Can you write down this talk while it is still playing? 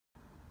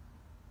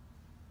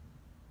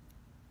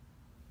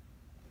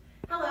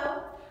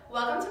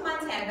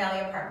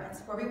Valley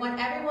Apartments, where we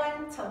want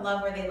everyone to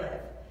love where they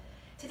live.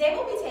 Today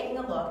we'll be taking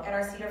a look at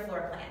our Cedar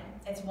floor plan.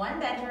 It's 1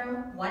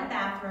 bedroom, 1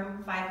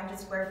 bathroom, 500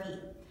 square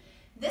feet.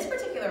 This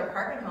particular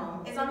apartment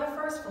home is on the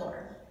first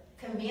floor,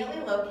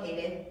 conveniently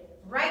located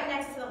right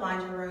next to the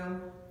laundry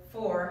room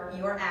for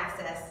your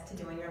access to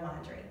doing your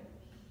laundry.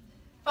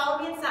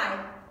 Follow me inside.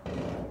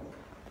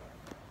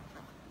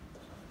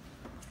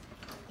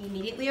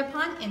 Immediately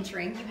upon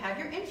entering, you have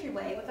your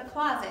entryway with a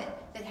closet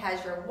that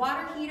has your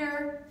water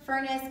heater,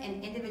 furnace,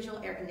 and individual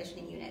air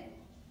conditioning unit.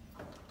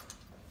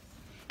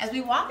 As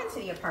we walk into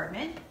the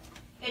apartment,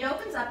 it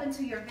opens up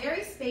into your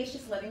very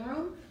spacious living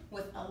room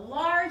with a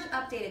large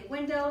updated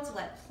window to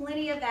let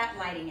plenty of that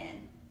lighting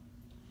in.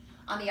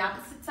 On the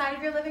opposite side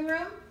of your living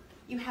room,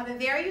 you have a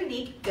very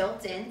unique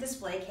built-in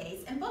display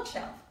case and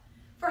bookshelf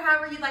for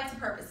however you'd like to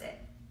purpose it.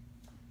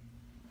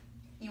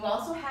 You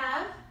also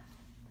have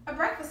a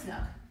breakfast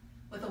nook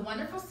with a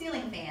wonderful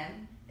ceiling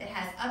fan that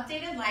has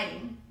updated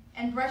lighting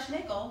and brushed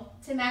nickel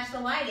to match the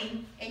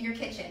lighting in your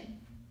kitchen.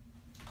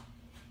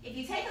 If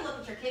you take a look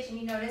at your kitchen,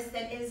 you notice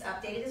that it is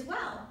updated as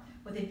well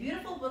with a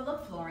beautiful wood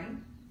look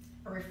flooring,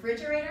 a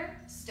refrigerator,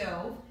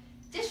 stove,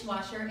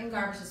 dishwasher, and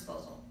garbage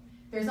disposal.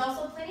 There's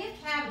also plenty of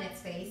cabinet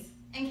space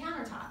and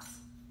countertops.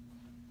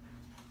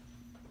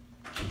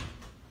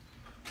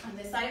 On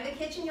this side of the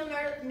kitchen, you'll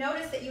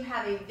notice that you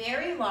have a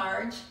very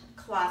large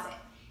closet.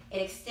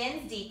 It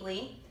extends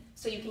deeply,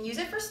 so you can use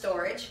it for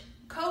storage,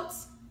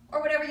 coats, or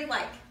whatever you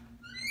like.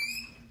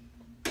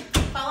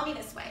 Follow me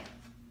this way.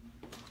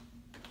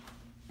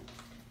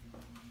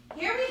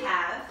 Here we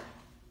have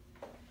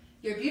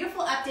your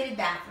beautiful updated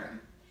bathroom.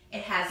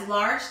 It has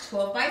large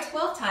 12 by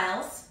 12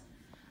 tiles,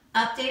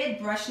 updated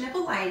brushed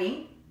nickel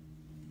lighting,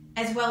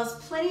 as well as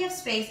plenty of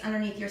space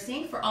underneath your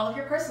sink for all of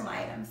your personal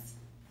items.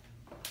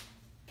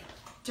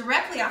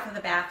 Directly off of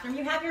the bathroom,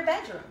 you have your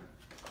bedroom.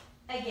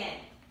 Again,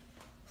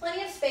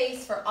 plenty of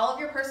space for all of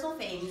your personal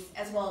things,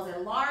 as well as a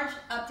large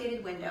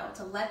updated window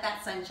to let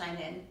that sunshine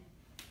in.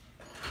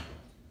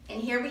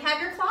 And here we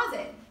have your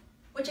closet,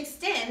 which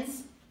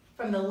extends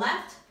from the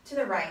left to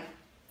the right.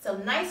 It's a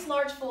nice,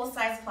 large,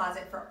 full-size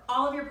closet for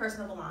all of your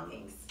personal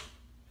belongings.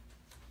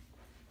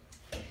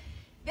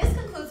 This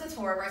concludes the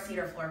tour of our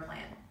Cedar floor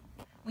plan.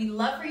 We'd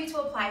love for you to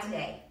apply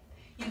today.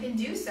 You can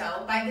do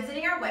so by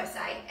visiting our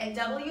website at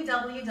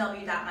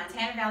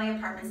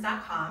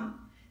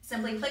www.montanavalley.apartments.com.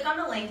 Simply click on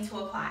the link to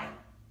apply.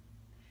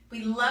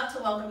 We'd love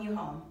to welcome you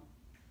home.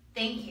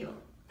 Thank you.